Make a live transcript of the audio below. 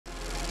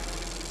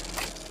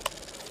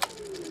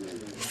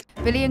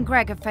Billie and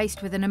Greg are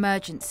faced with an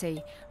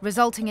emergency,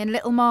 resulting in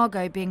little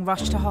Margot being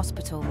rushed to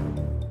hospital.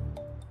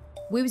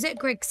 We was at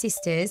Greg's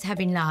sister's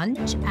having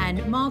lunch,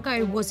 and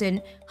Margot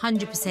wasn't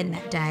 100%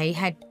 that day,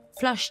 had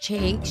flushed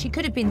cheeks. She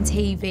could have been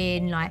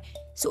TVing, like,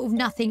 sort of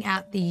nothing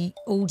out the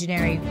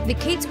ordinary. The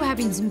kids were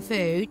having some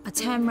food. I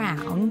turned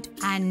round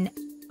and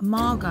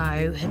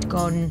Margot had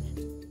gone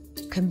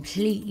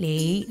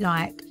completely,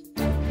 like,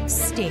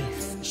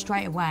 stiff.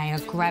 Straight away, I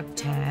grabbed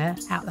her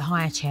out the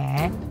high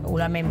chair.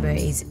 All I remember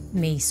is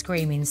me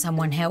screaming,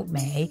 "Someone help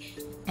me."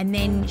 And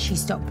then she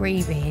stopped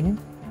breathing.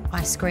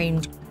 I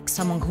screamed,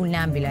 "Someone call an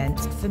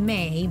ambulance." For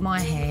me, my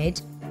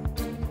head...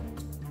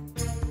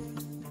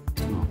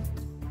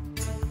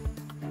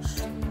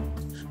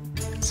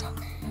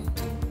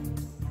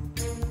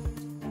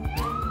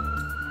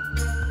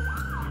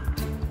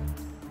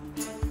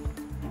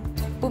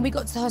 When we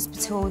got to the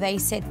hospital, they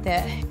said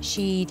that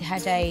she'd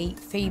had a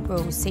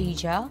febrile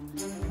seizure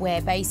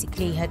where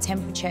basically her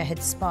temperature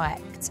had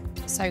spiked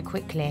so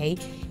quickly.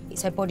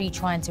 It's her body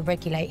trying to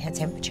regulate her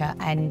temperature,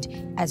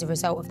 and as a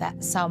result of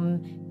that, some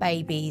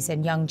babies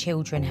and young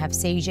children have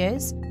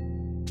seizures.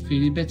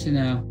 Feeling better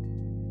now?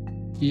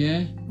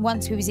 Yeah?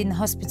 Once we was in the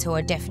hospital,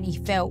 I definitely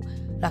felt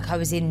like I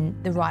was in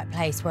the right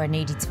place where I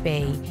needed to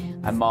be.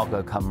 And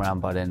Margot come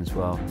round by then as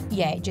well?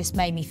 Yeah, it just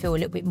made me feel a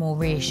little bit more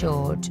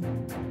reassured.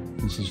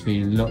 And she's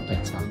feeling a lot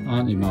better,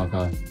 aren't you,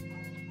 Margot?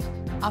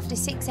 After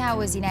 6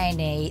 hours in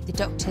A&E, the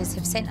doctors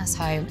have sent us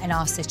home and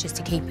asked us just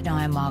to keep an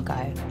eye on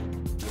Margot.